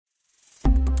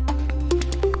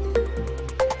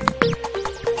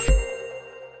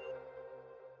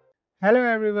Hello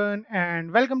everyone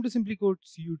and welcome to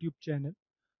SimpliCode's YouTube channel.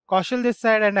 Kaushal this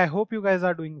side and I hope you guys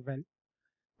are doing well.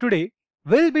 Today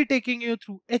we'll be taking you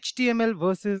through HTML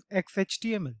versus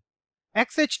XHTML.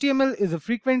 XHTML is a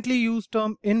frequently used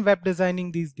term in web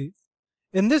designing these days.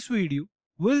 In this video,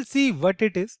 we'll see what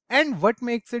it is and what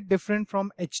makes it different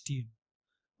from HTML.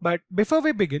 But before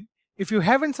we begin, if you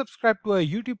haven't subscribed to our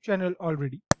YouTube channel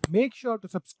already, make sure to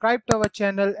subscribe to our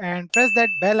channel and press that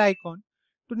bell icon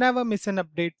to never miss an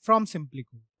update from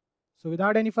SimpliCode. So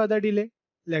without any further delay,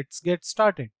 let's get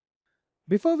started.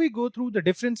 Before we go through the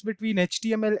difference between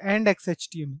HTML and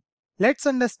XHTML, let's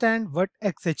understand what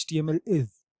XHTML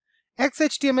is.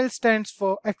 XHTML stands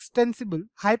for Extensible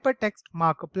Hypertext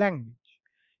Markup Language.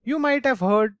 You might have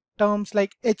heard terms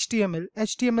like HTML,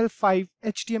 HTML5,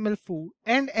 HTML4,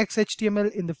 and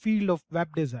XHTML in the field of web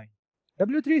design.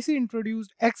 W3C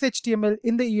introduced XHTML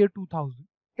in the year 2000.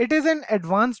 It is an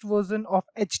advanced version of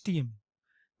HTML.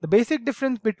 The basic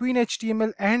difference between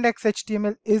HTML and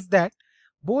XHTML is that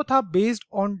both are based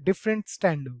on different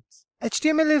standards.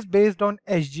 HTML is based on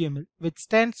SGML, which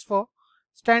stands for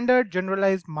Standard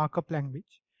Generalized Markup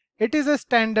Language. It is a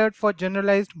standard for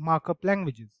generalized markup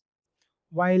languages.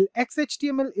 While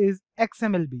XHTML is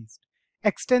XML based,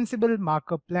 Extensible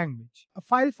Markup Language, a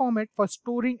file format for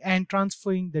storing and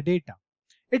transferring the data.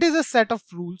 It is a set of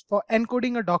rules for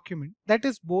encoding a document that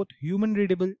is both human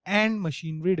readable and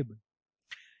machine readable.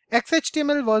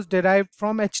 XHTML was derived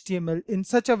from HTML in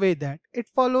such a way that it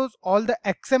follows all the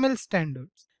XML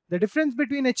standards. The difference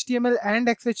between HTML and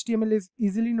XHTML is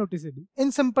easily noticeable.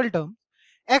 In simple terms,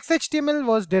 XHTML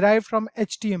was derived from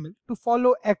HTML to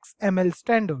follow XML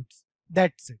standards.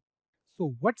 That's it.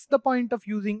 So what's the point of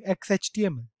using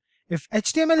XHTML? If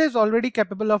HTML is already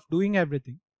capable of doing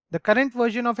everything, the current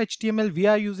version of HTML we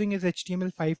are using is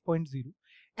HTML 5.0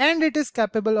 and it is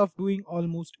capable of doing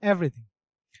almost everything.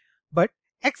 But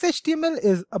XHTML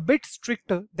is a bit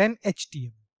stricter than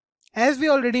HTML. As we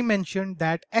already mentioned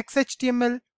that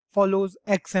XHTML follows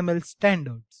XML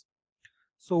standards.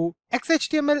 So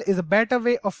XHTML is a better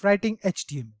way of writing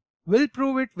HTML. We'll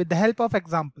prove it with the help of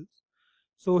examples.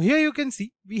 So here you can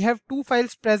see we have two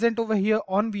files present over here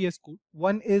on VS Code.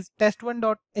 One is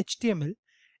test1.html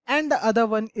and the other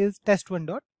one is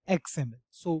test1.xml.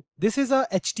 So this is a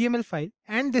HTML file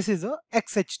and this is a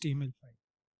XHTML file.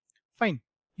 Fine.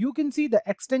 You can see the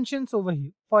extensions over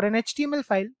here. For an HTML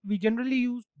file, we generally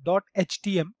use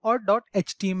 .htm or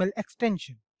 .html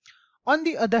extension. On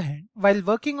the other hand, while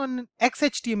working on an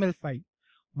XHTML file,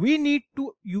 we need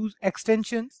to use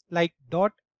extensions like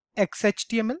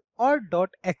 .xhtml or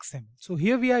 .xml. So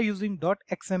here we are using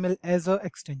 .xml as an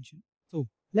extension. So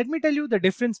let me tell you the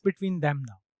difference between them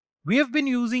now. We have been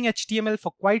using HTML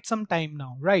for quite some time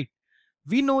now, right?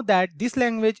 We know that this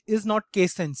language is not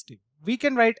case sensitive. We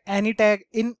can write any tag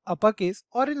in uppercase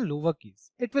or in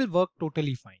lowercase. It will work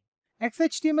totally fine.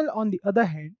 XHTML on the other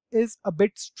hand is a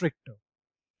bit stricter.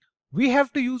 We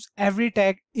have to use every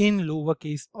tag in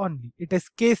lowercase only. It is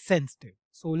case sensitive.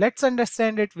 So let's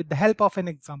understand it with the help of an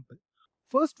example.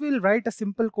 First we'll write a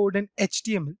simple code in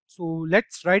HTML. So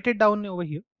let's write it down over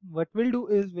here. What we'll do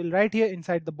is we'll write here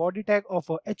inside the body tag of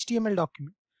a HTML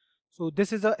document. So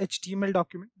this is a HTML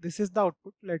document. This is the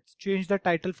output. Let's change the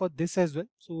title for this as well.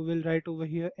 So we'll write over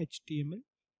here HTML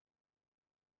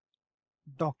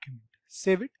document.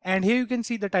 Save it. And here you can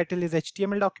see the title is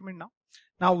HTML document now.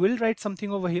 Now we'll write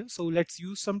something over here. So let's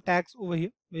use some tags over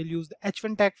here. We'll use the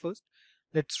h1 tag first.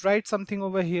 Let's write something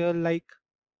over here like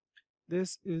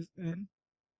this is an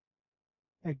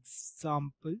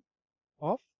example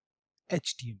of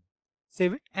HTML.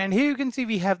 Save it. And here you can see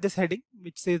we have this heading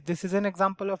which says this is an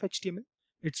example of HTML.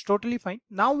 It's totally fine.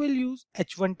 Now we'll use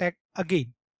h1 tag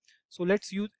again. So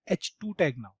let's use h2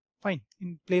 tag now. Fine.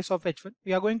 In place of h1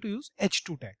 we are going to use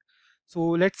h2 tag. So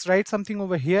let's write something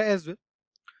over here as well.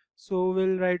 So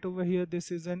we'll write over here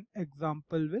this is an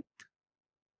example with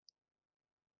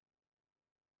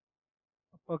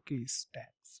uppercase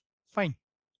tags. Fine.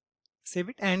 Save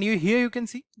it. And here you can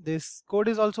see this code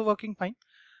is also working fine.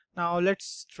 Now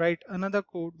let's write another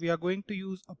code. We are going to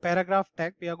use a paragraph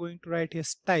tag. We are going to write here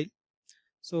style.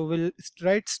 So we'll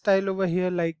write style over here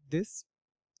like this.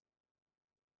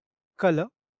 Color.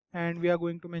 And we are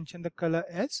going to mention the color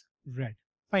as red.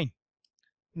 Fine.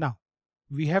 Now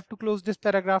we have to close this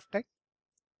paragraph tag.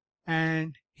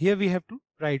 And here we have to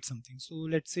write something. So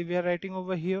let's say we are writing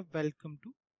over here welcome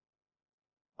to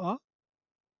a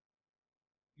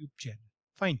YouTube channel.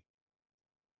 Fine.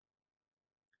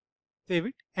 Save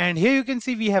it. And here you can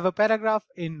see we have a paragraph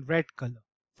in red color.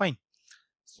 Fine.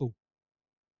 So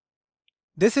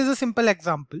this is a simple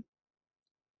example.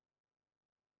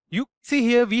 You see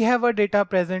here we have our data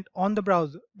present on the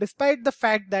browser despite the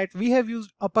fact that we have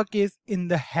used uppercase in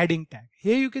the heading tag.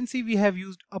 Here you can see we have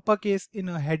used uppercase in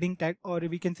a heading tag, or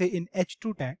we can say in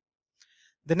H2 tag.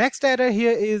 The next error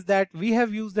here is that we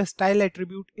have used the style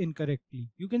attribute incorrectly.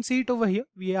 You can see it over here.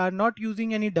 We are not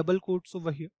using any double quotes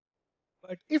over here.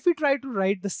 But if we try to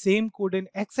write the same code in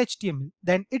XHTML,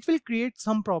 then it will create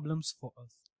some problems for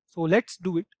us. So let's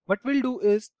do it. What we'll do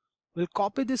is we'll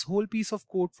copy this whole piece of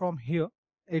code from here.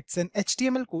 It's an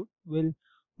HTML code. We'll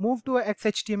move to a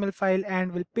XHTML file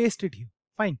and we'll paste it here.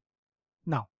 Fine.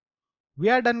 Now we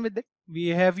are done with it. We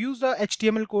have used a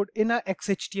HTML code in a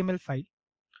XHTML file.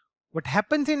 What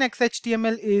happens in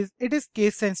XHTML is it is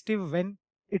case sensitive when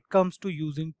it comes to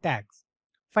using tags.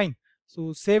 Fine.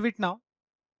 So save it now.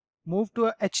 Move to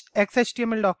a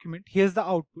XHTML document. Here's the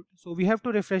output. So we have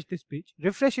to refresh this page.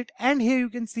 Refresh it, and here you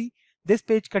can see this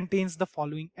page contains the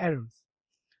following errors.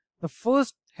 The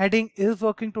first heading is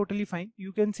working totally fine.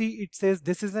 You can see it says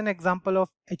this is an example of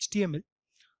HTML,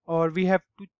 or we have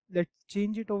to, let's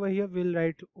change it over here. We'll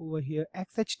write over here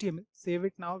XHTML. Save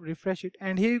it now, refresh it,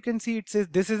 and here you can see it says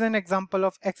this is an example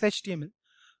of XHTML,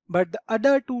 but the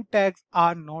other two tags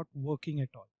are not working at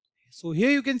all. So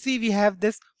here you can see we have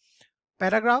this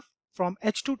paragraph from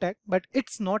H2 tag, but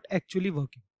it's not actually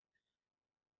working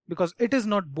because it is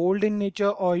not bold in nature,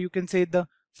 or you can say the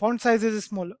font size is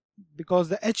smaller because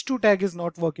the H2 tag is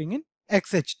not working in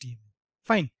XHTML.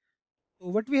 Fine. So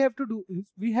what we have to do is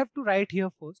we have to write here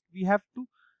first. We have to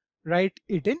write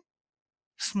it in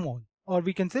small, or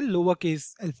we can say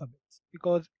lowercase alphabets,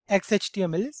 because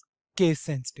XHTML is case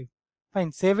sensitive.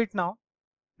 Fine. Save it now.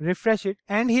 Refresh it,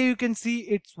 and here you can see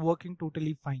it's working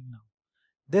totally fine now.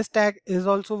 This tag is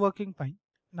also working fine.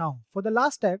 Now for the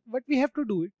last tag, what we have to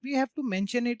do it, we have to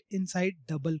mention it inside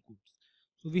double quotes.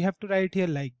 So we have to write here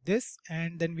like this,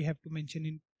 and then we have to mention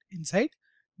it inside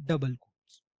double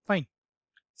quotes. Fine.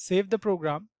 Save the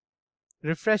program,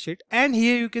 refresh it, and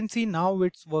here you can see now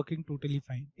it's working totally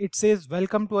fine. It says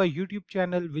welcome to our YouTube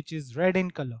channel, which is red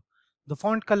in color. The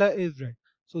font color is red.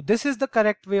 So this is the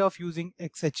correct way of using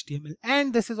XHTML,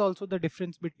 and this is also the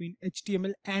difference between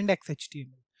HTML and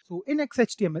XHTML. So in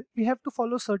XHTML, we have to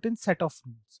follow certain set of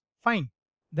rules. Fine.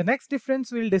 The next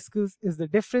difference we'll discuss is the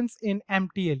difference in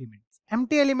empty elements.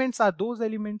 Empty elements are those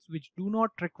elements which do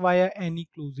not require any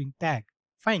closing tag.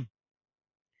 Fine.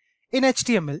 In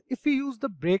HTML, if we use the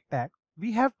break tag,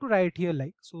 we have to write here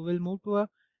like, so we'll move to a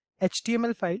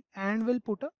HTML file and we'll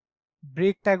put a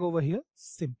break tag over here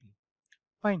simply.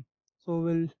 Fine. So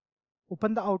we'll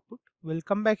open the output. We'll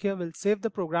come back here, we'll save the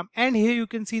program, and here you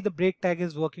can see the break tag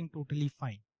is working totally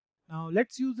fine. Now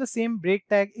let's use the same break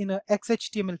tag in a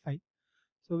XHTML file.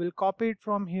 So we'll copy it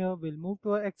from here, we'll move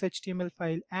to a XHTML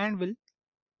file and we'll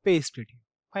paste it here.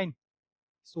 Fine.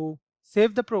 So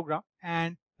save the program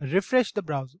and refresh the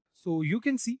browser. So you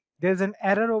can see there's an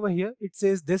error over here. It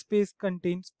says this page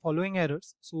contains following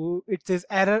errors. So it says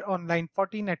error on line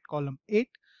 14 at column 8.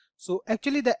 So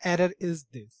actually the error is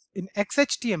this. In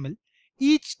XHTML,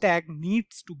 each tag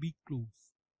needs to be closed.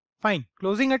 Fine.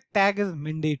 Closing a tag is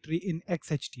mandatory in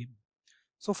XHTML.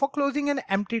 So for closing an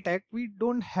empty tag, we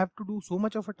don't have to do so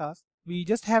much of a task. We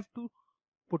just have to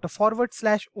put a forward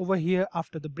slash over here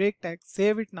after the break tag,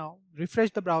 save it now, refresh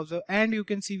the browser, and you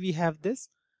can see we have this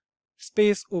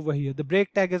space over here. The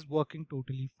break tag is working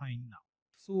totally fine now.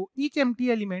 So each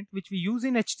empty element which we use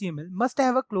in HTML must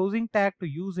have a closing tag to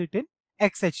use it in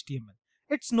XHTML.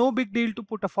 It's no big deal to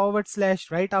put a forward slash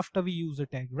right after we use a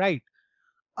tag, right?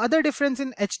 Other difference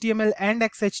in HTML and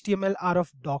XHTML are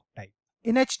of doc type.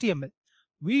 In HTML,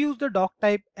 we use the doc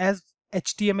type as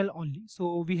HTML only,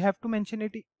 so we have to mention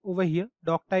it over here,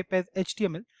 doc type as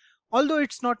HTML, although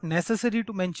it's not necessary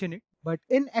to mention it, but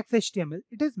in XHTML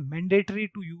it is mandatory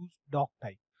to use doc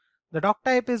type. The doc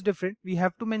type is different. We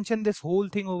have to mention this whole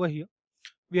thing over here.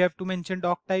 We have to mention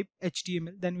doc type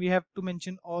HTML, then we have to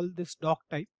mention all this doc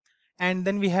type, and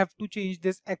then we have to change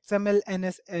this XML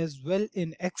NS as well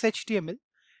in XHTML,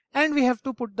 and we have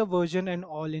to put the version and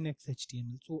all in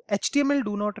XHTML. So HTML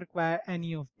do not require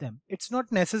any of them. It's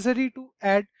not necessary to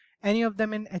add any of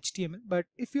them in HTML, but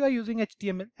if you are using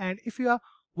HTML and if you are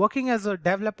working as a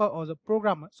developer or a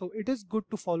programmer, so it is good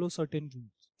to follow certain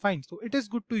rules. Fine. So it is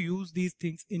good to use these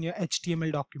things in your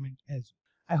HTML document as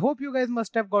well. I hope you guys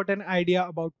must have got an idea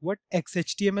about what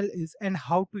XHTML is and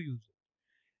how to use it.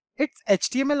 It's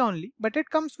HTML only, but it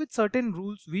comes with certain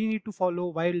rules we need to follow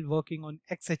while working on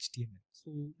XHTML.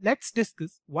 So let's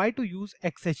discuss why to use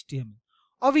XHTML,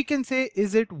 or we can say,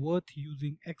 is it worth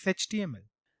using XHTML?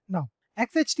 Now,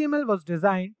 XHTML was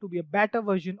designed to be a better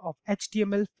version of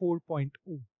HTML 4.0,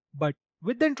 but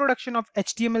with the introduction of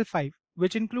HTML5,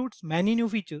 which includes many new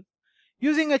features,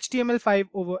 Using HTML5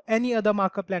 over any other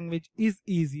markup language is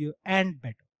easier and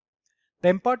better. The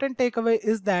important takeaway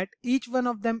is that each one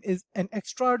of them is an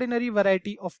extraordinary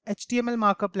variety of HTML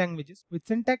markup languages with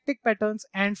syntactic patterns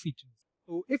and features.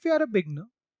 So if you are a beginner,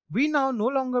 we now no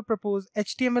longer propose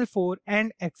HTML4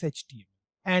 and XHTML.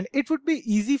 And it would be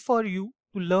easy for you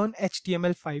to learn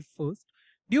HTML5 first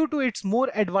due to its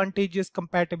more advantageous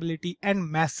compatibility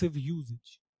and massive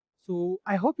usage. So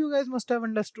I hope you guys must have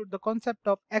understood the concept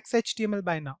of XHTML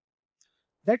by now.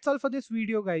 That's all for this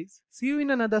video, guys. See you in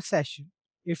another session.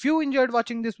 If you enjoyed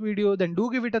watching this video, then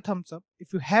do give it a thumbs up.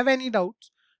 If you have any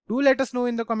doubts, do let us know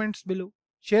in the comments below.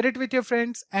 Share it with your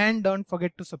friends and don't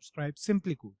forget to subscribe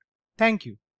SimpliCode. Thank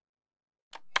you.